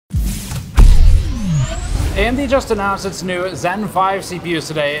AMD just announced its new Zen 5 CPUs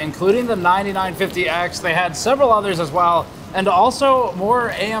today, including the 9950X. They had several others as well, and also more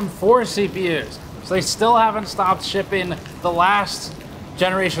AM4 CPUs. So they still haven't stopped shipping the last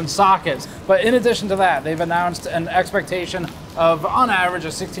generation sockets. But in addition to that, they've announced an expectation of, on average, a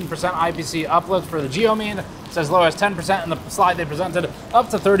 16% IPC uplift for the geomean. It's as low as 10% in the slide they presented, up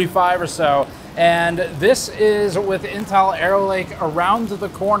to 35 or so. And this is with Intel Arrow Lake around the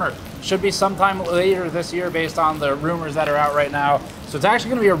corner. Should be sometime later this year based on the rumors that are out right now. So it's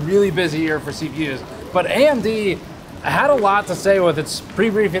actually gonna be a really busy year for CPUs. But AMD had a lot to say with its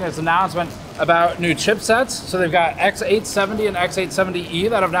pre-briefing, its announcement about new chipsets. So they've got X870 and X870E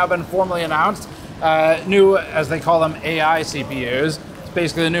that have now been formally announced. New, as they call them, AI CPUs. It's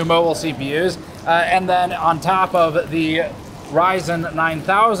basically the new mobile CPUs. And then on top of the Ryzen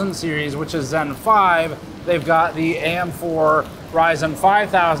 9000 series, which is Zen 5, they've got the AM4 Ryzen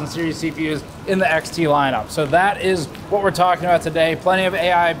 5000 series CPUs in the XT lineup. So that is what we're talking about today. Plenty of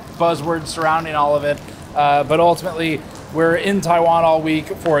AI buzzwords surrounding all of it. But ultimately, we're in Taiwan all week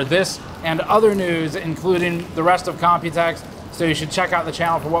for this and other news, including the rest of Computex. So you should check out the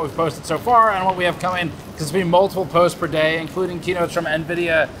channel for what we've posted so far and what we have coming, because it's been multiple posts per day, including keynotes from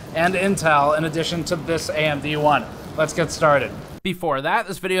NVIDIA and Intel, in addition to this AMD one. Let's get started. Before that,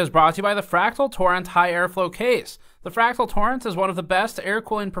 this video is brought to you by the Fractal Torrent High Airflow Case. The Fractal Torrent is one of the best air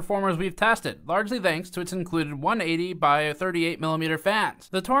cooling performers we've tested, largely thanks to its included 180 by 38mm fans.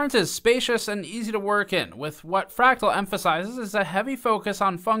 The Torrent is spacious and easy to work in, with what Fractal emphasizes is a heavy focus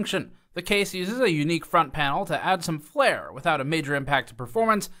on function. The case uses a unique front panel to add some flair without a major impact to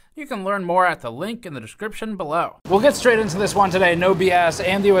performance. You can learn more at the link in the description below. We'll get straight into this one today, no BS.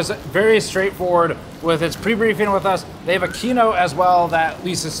 AMD was very straightforward with its pre-briefing with us. They have a keynote as well that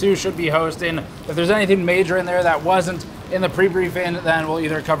Lisa Su should be hosting. If there's anything major in there that wasn't in the pre-briefing, then we'll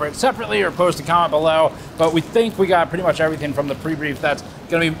either cover it separately or post a comment below. But we think we got pretty much everything from the pre-brief that's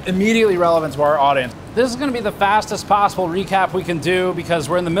going to be immediately relevant to our audience. This is going to be the fastest possible recap we can do because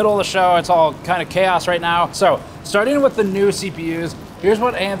we're in the middle of the show. It's all kind of chaos right now. So starting with the new CPUs, here's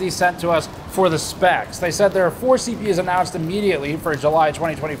what AMD sent to us for the specs. They said there are 4 CPUs announced immediately for July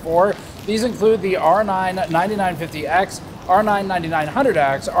 2024. These include the R9 9950X, R9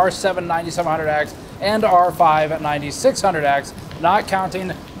 9900X, R7 9700X, and R5 9600X, not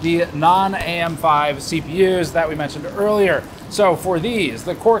counting the non-AM5 CPUs that we mentioned earlier. So for these,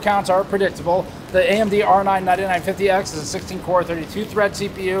 the core counts are predictable. The AMD R9 9950X is a 16-core 32-thread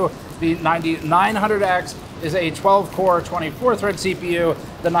CPU. The 9900X is a 12-core 24-thread CPU.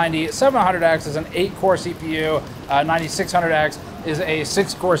 The 9700X is an 8-core CPU. 9600X is a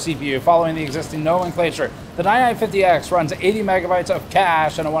 6-core CPU, following the existing nomenclature. The 9950X runs 80 megabytes of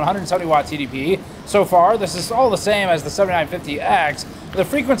cache and a 170-watt TDP. So far, this is all the same as the 7950X. The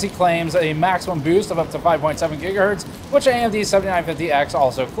frequency claims a maximum boost of up to 5.7 gigahertz, which AMD's 7950X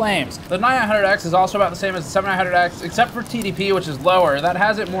also claims. The 9900X is also about the same as the 7900X, except for TDP, which is lower. That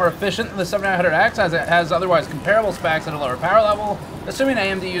has it more efficient than the 7900X, as it has otherwise comparable specs at a lower power level, assuming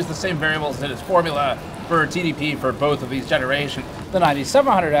AMD used the same variables in its formula for TDP for both of these generations. The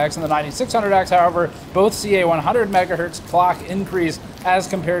 9700X and the 9600X, however, both see a 100 megahertz clock increase as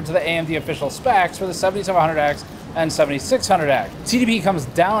compared to the AMD official specs for the 7700X and 7600X. TDP comes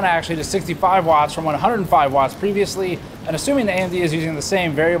down actually to 65 watts from 105 watts previously, and assuming AMD is using the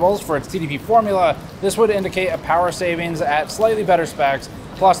same variables for its TDP formula, this would indicate a power savings at slightly better specs,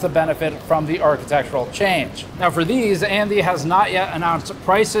 plus the benefit from the architectural change. Now for these, AMD has not yet announced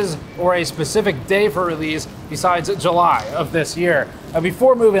prices or a specific day for release besides July of this year. Now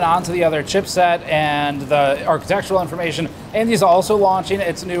before moving on to the other chipset and the architectural information, AMD is also launching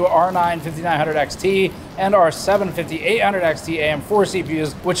its new R9 5900XT and R7 5800XT AM4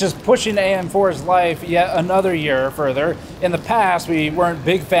 CPUs, which is pushing AM4's life yet another year further. In the past, we weren't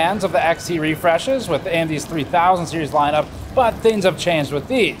big fans of the XT refreshes with AMD's 3000 series lineup, but things have changed with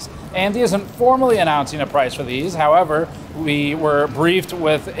these. AMD isn't formally announcing a price for these. However, we were briefed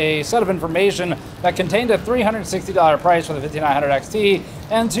with a set of information that contained a $360 price for the 5900 XT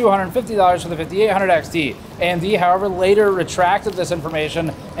and $250 for the 5800 XT. AMD, however, later retracted this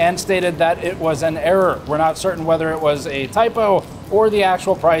information and stated that it was an error. We're not certain whether it was a typo or the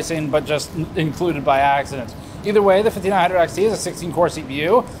actual pricing, but just included by accident. Either way, the 5900 XT is a 16-core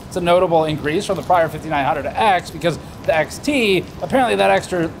CPU. It's a notable increase from the prior 5900X because the XT, apparently that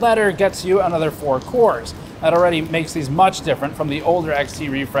extra letter gets you another 4 cores. That already makes these much different from the older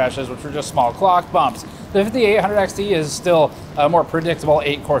XT refreshes, which were just small clock bumps. The 5800 XT is still a more predictable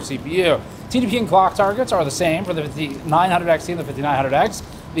 8-core CPU. TDP and clock targets are the same for the 5900 XT and the 5900X.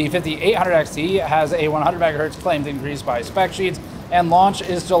 The 5800 XT has a 100 megahertz claimed increase by spec sheets. and launch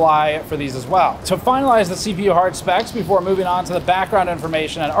is July for these as well. To finalize the CPU hard specs before moving on to the background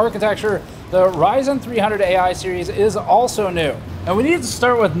information and architecture, the Ryzen 300 AI series is also new. And we need to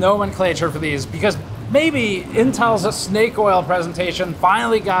start with nomenclature for these because maybe Intel's snake oil presentation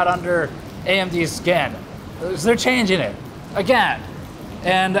finally got under AMD's skin. They're changing it again.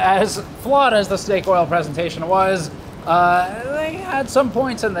 And as flawed as the snake oil presentation was, they had some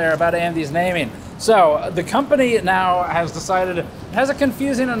points in there about AMD's naming. So the company now has decided it has a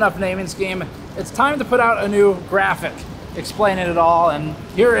confusing enough naming scheme. It's time to put out a new graphic explaining it all, and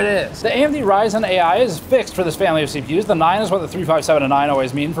here it is. The AMD Ryzen AI is fixed for this family of CPUs. The 9 is what the 357 and 9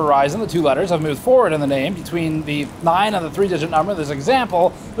 always mean for Ryzen. The 2 letters have moved forward in the name between the 9 and the 3-digit number. There's an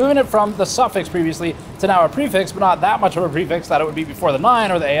example, moving it from the suffix previously to now a prefix, but not that much of a prefix that it would be before the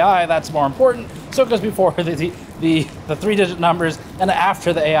 9 or the AI. That's more important. So it goes before the 3-digit numbers and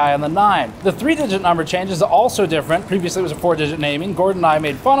after the AI and the 9. The 3-digit number change is also different. Previously it was a 4-digit naming. Gordon and I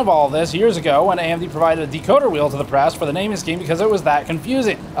made fun of all of this years ago when AMD provided a decoder wheel to the press for the naming scheme because it was that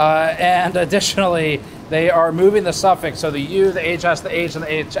confusing. And additionally, they are moving the suffix, so the U, the HS, the H, and the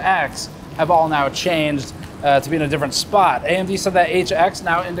HX have all now changed to be in a different spot. AMD said that HX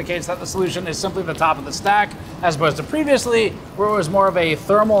now indicates that the solution is simply the top of the stack, as opposed to previously, where it was more of a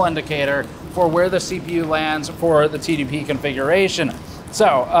thermal indicator for where the CPU lands for the TDP configuration.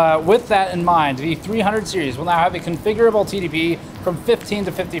 So with that in mind, the 300 series will now have a configurable TDP from 15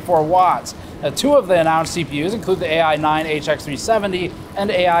 to 54 watts. 2 of the announced CPUs include the AI9 HX370 and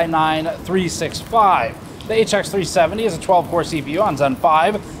AI9 365. The HX370 is a 12-core CPU on Zen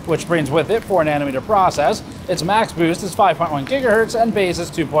 5, which brings with it 4nm process. Its max boost is 5.1 GHz and base is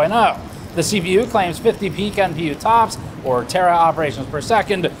 2.0. The CPU claims 50 peak NPU tops, or tera operations per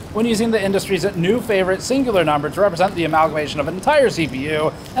second, when using the industry's new favorite singular number to represent the amalgamation of an entire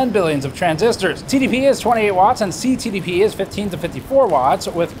CPU and billions of transistors. TDP is 28 watts and CTDP is 15 to 54 watts,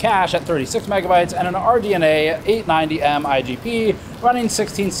 with cache at 36 megabytes and an RDNA 890M IGP running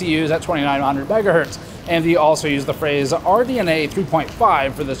 16 CUs at 2900 megahertz. AMD also used the phrase RDNA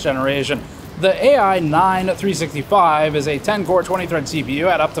 3.5 for this generation. The AI9 365 is a 10-core, 20-thread CPU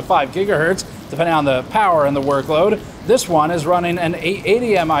at up to 5 gigahertz, depending on the power and the workload. This one is running an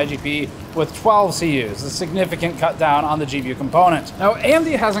 880M IGP with 12 CUs, a significant cut down on the GPU component. Now,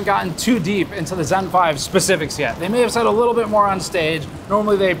 AMD hasn't gotten too deep into the Zen 5 specifics yet. They may have said a little bit more on stage.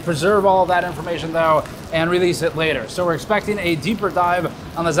 Normally, they preserve all of that information, though, and release it later. So we're expecting a deeper dive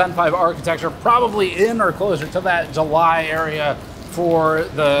on the Zen 5 architecture, probably in or closer to that July area for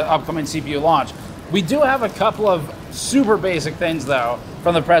the upcoming CPU launch. We do have a couple of super basic things, though,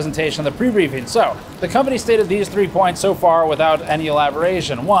 from the presentation, the pre-briefing. So, the company stated these 3 points so far without any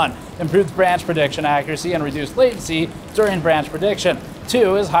elaboration. 1, improved branch prediction accuracy and reduced latency during branch prediction.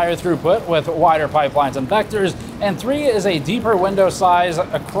 2 is higher throughput with wider pipelines and vectors. And 3 is a deeper window size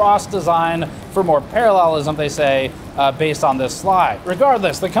across design for more parallelism, they say, based on this slide.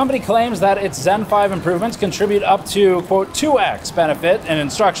 Regardless, the company claims that its Zen 5 improvements contribute up to, quote, 2x benefit in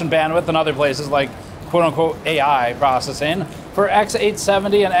instruction bandwidth and other places like, quote-unquote, AI processing. For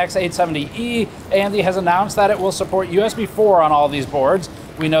X870 and X870E, AMD has announced that it will support USB 4 on all these boards.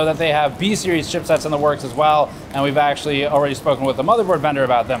 We know that they have B-series chipsets in the works as well, and we've actually already spoken with the motherboard vendor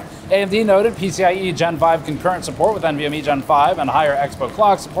about them. AMD noted PCIe Gen 5 concurrent support with NVMe Gen 5 and higher Expo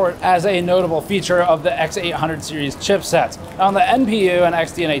clock support as a notable feature of the X800 series chipsets. Now, on the NPU and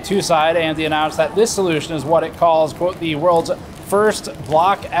XDNA 2 side, AMD announced that this solution is what it calls, quote, the world's first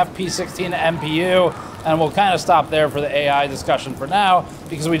block FP16 NPU, and we'll kind of stop there for the AI discussion for now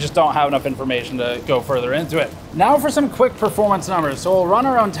because we just don't have enough information to go further into it. Now for some quick performance numbers. So we'll run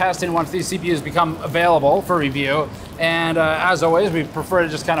our own testing once these CPUs become available for review, and as always, we prefer to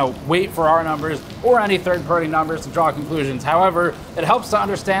just kind of wait for our numbers or any third-party numbers to draw conclusions. However, it helps to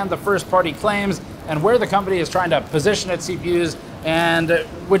understand the first-party claims and where the company is trying to position its CPUs and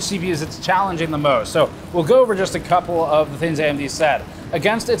which CPUs it's challenging the most. So we'll go over just a couple of the things AMD said.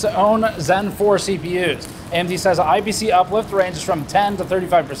 Against its own Zen 4 CPUs, AMD says an IPC uplift ranges from 10 to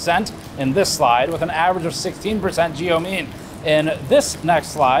 35% in this slide, with an average of 16% geo mean. In this next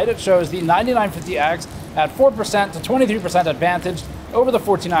slide, it shows the 9950X at 4% to 23% advantage over the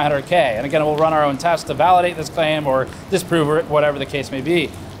 14900K. And again, we'll run our own tests to validate this claim or disprove it, whatever the case may be.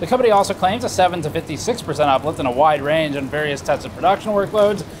 The company also claims a 7 to 56% uplift in a wide range on various tested production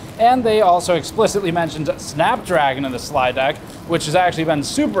workloads, and they also explicitly mentioned Snapdragon in the slide deck, which has actually been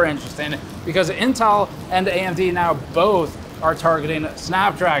super interesting because Intel and AMD now both are targeting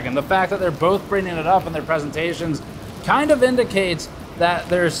Snapdragon. The fact that they're both bringing it up in their presentations kind of indicates that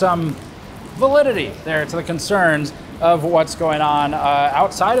there's some validity there to the concerns of what's going on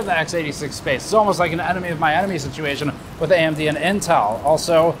outside of the x86 space. It's almost like an enemy of my enemy situation with AMD and Intel.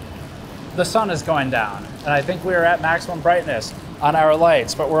 Also, the sun is going down, and I think we are at maximum brightness on our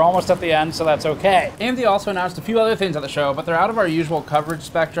lights, but we're almost at the end, so that's okay. AMD also announced a few other things at the show, but they're out of our usual coverage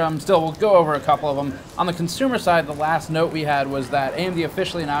spectrum. Still, we'll go over a couple of them. On the consumer side, the last note we had was that AMD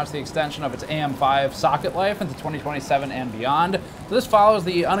officially announced the extension of its AM5 socket life into 2027 and beyond. So this follows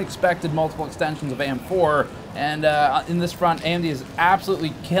the unexpected multiple extensions of AM4, and in this front, AMD is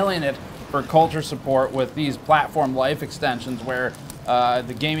absolutely killing it for culture support with these platform life extensions where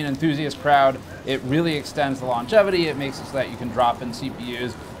the gaming enthusiast crowd, it really extends the longevity. It makes it so that you can drop in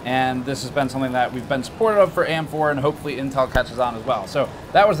CPUs, and this has been something that we've been supportive of for AM4, and hopefully Intel catches on as well. So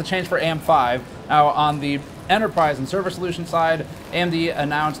that was the change for AM5. Now on the enterprise and server solution side, AMD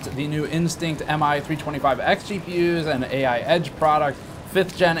announced the new Instinct MI325X GPUs and AI Edge product,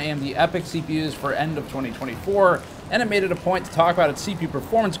 5th gen AMD Epyc CPUs for end of 2024, and it made it a point to talk about its CPU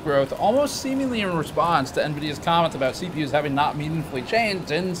performance growth, almost seemingly in response to NVIDIA's comments about CPUs having not meaningfully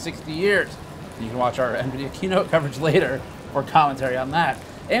changed in 60 years. You can watch our NVIDIA keynote coverage later for commentary on that.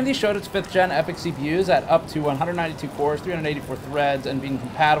 AMD showed its 5th gen Epyc CPUs at up to 192 cores, 384 threads, and being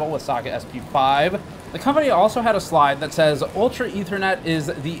compatible with socket SP5. The company also had a slide that says Ultra Ethernet is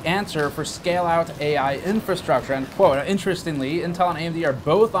the answer for scale-out AI infrastructure, end quote. Interestingly, Intel and AMD are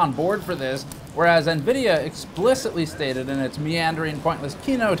both on board for this, whereas NVIDIA explicitly stated in its meandering, pointless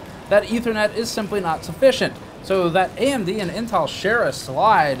keynote that Ethernet is simply not sufficient. So that AMD and Intel share a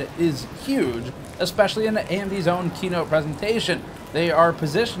slide is huge, especially in AMD's own keynote presentation. They are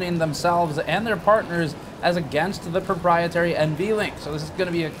positioning themselves and their partners as against the proprietary NVLink. So this is going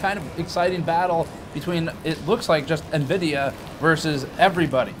to be a kind of exciting battle between, it looks like, just NVIDIA versus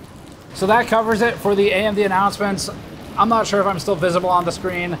everybody. So that covers it for the AMD announcements. I'm not sure if I'm still visible on the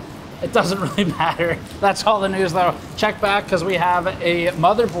screen. It doesn't really matter. That's all the news though. Check back because we have a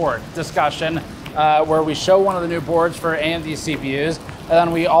motherboard discussion where we show one of the new boards for AMD CPUs. And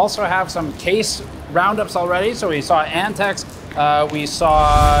then we also have some case roundups already. So we saw Antex, we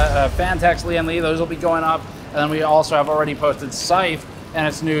saw Fantex Lee and Lee, those will be going up. And then we also have already posted Scythe and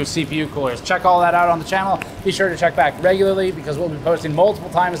its new CPU coolers. Check all that out on the channel. Be sure to check back regularly because we'll be posting multiple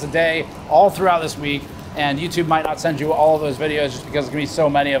times a day all throughout this week. And YouTube might not send you all of those videos just because there's gonna be so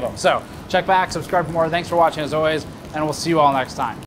many of them. So check back, subscribe for more. Thanks for watching as always, and we'll see you all next time.